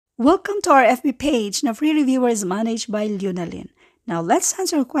Welcome to our FB page na free reviewer is managed by Leonalyn. Now, let's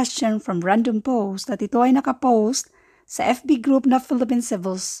answer a question from random post that ito ay nakapost sa FB group na Philippine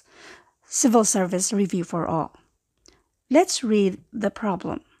Civil Service Review for All. Let's read the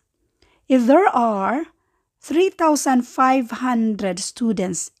problem. If there are 3,500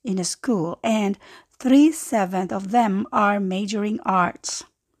 students in a school and 3/7 of them are majoring arts,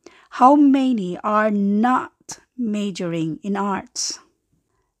 how many are not majoring in arts?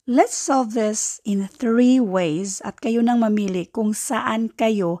 Let's solve this in 3 ways at kayo nang mamili kung saan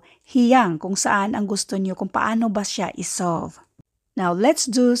kayo hiyang, kung saan ang gusto nyo, kung paano ba siya isolve. Now, let's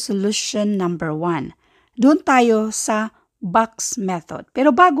do solution number 1. Doon tayo sa box method.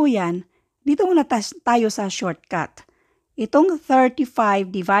 Pero bago yan, dito muna tayo sa shortcut. Itong 35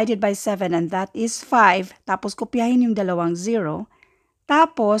 divided by 7 and that is 5, tapos kopyahin yung dalawang 0,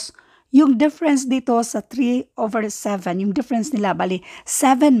 tapos yung difference dito sa 3/7, yung difference nila, bali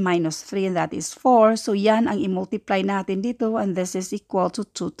 7 minus 3 and that is 4. So yan ang i-multiply natin dito and this is equal to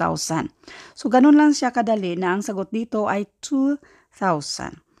 2,000. So ganun lang siya kadali na ang sagot dito ay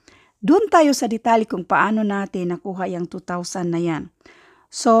 2,000. Doon tayo sa detalye kung paano natin nakuha yung 2,000 na yan.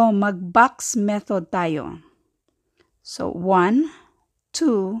 So mag-box method tayo. So 1,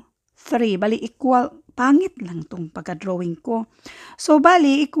 2, 3, bali equal. Pangit lang itong pagka-drawing ko. So,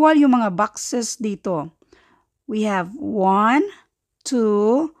 bali, equal yung mga boxes dito. We have 1,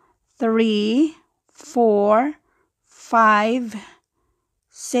 2, 3, 4, 5,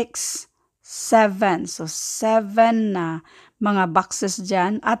 6, 7. So, 7 na mga boxes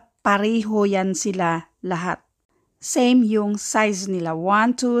dyan at pareho yan sila lahat. Same yung size nila.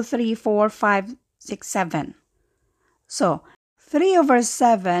 1, 2, 3, 4, 5, 6, 7. So,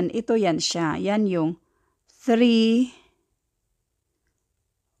 3/7, ito yan siya. Yan yung 3/7.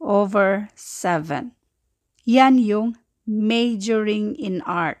 Yan yung majoring in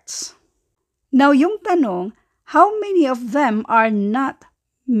arts. Now, yung tanong, how many of them are not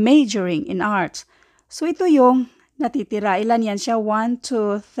majoring in arts? So, ito yung natitira. Ilan yan siya? 1,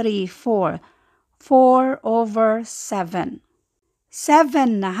 2, 3, 4. 4/7.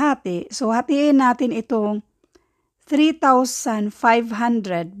 7 na hati. So, hatiin natin itong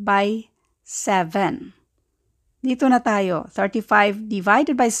 3,500 by 7. Dito na tayo. 35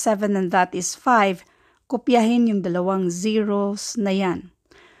 divided by 7 and that is 5. Kopyahin yung dalawang zeros na yan.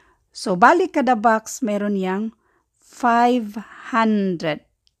 So, balik kada box, meron yang 500.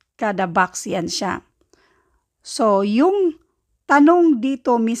 Kada box yan siya. So, yung tanong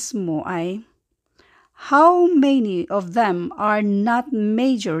dito mismo ay, how many of them are not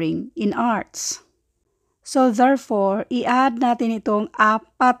majoring in arts? So, therefore, i-add natin itong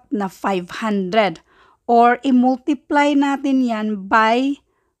 4 na 500 or i-multiply natin yan by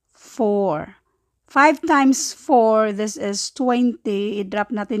 4. 5 times 4, this is 20.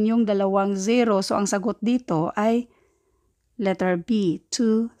 I-drop natin yung dalawang 0. So, ang sagot dito ay letter B,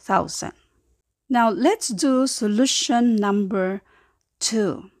 2,000. Now, let's do solution number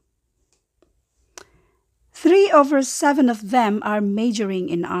 2. 3/7 of them are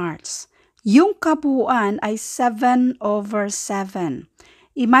majoring in arts. Yung kabuuan ay 7/7.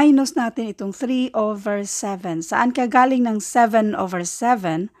 I-minus natin itong 3/7. Saan ka galing ng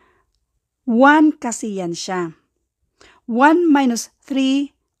 7/7? 1 kasi yan siya. 1 minus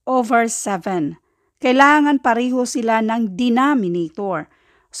 3/7. Kailangan pareho sila ng denominator.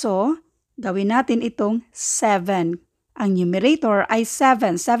 So, gawin natin itong 7. Ang numerator ay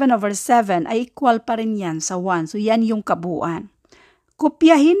 7. 7/7 ay equal pa rin yan sa 1. So, yan yung kabuuan.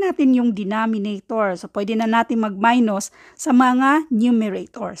 Kopyahin natin yung denominator. So, pwede na natin mag-minus sa mga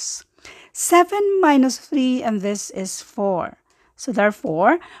numerators. 7 minus 3 and this is 4. So,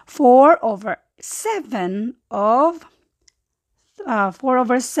 therefore, 4/7 of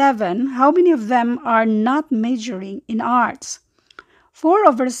 4/7, how many of them are not majoring in arts?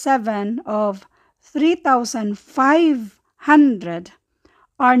 4/7 of 3,500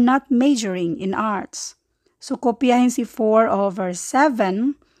 are not majoring in arts. So, kopyahin si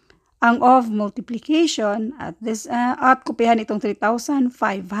 4/7, ang of multiplication, at kopyahin itong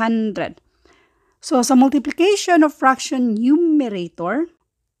 3,500. So, sa multiplication of fraction numerator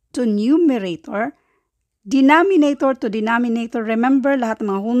to numerator, denominator to denominator, remember, lahat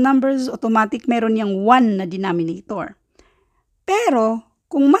ng mga whole numbers, automatic meron yung 1 na denominator. Pero,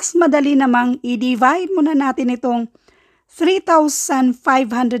 kung mas madali namang i-divide muna natin itong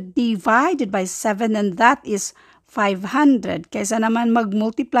 3,500 divided by 7 and that is 500. Kaysa naman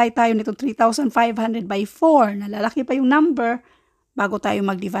mag-multiply tayo nitong 3,500 by 4, nalalaki pa yung number, bago tayo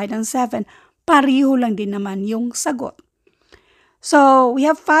mag-divide ng 7, pariho lang din naman yung sagot. So, we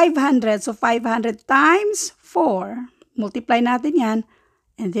have 500. So, 500 times 4, multiply natin yan,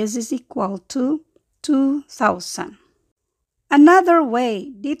 And this is equal to 2,000. Another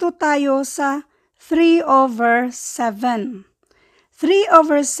way, dito tayo sa 3/7.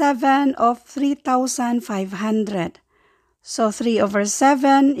 3/7 of 3,500. So,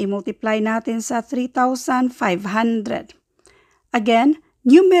 3/7, i-multiply natin sa 3,500. Again,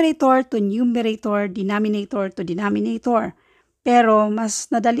 numerator to numerator, denominator to denominator. Pero, mas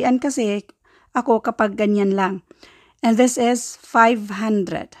nadalian kasi ako kapag ganyan lang. And this is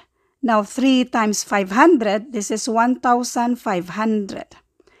 500. Now, 3 times 500, this is 1,500.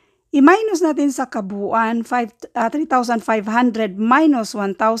 I-minus natin sa kabuuan, 3,500 minus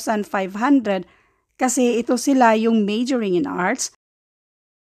 1,500 kasi ito sila yung majoring in arts.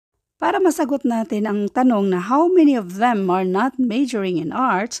 Para masagot natin ang tanong na how many of them are not majoring in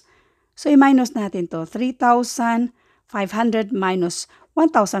arts, so i-minus natin to 3,500 minus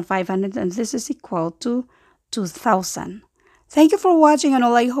 1,500 and this is equal to 2,000. Thank you for watching and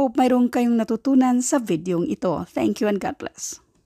all. I hope mayroon kayong natutunan sa videong ito. Thank you and God bless.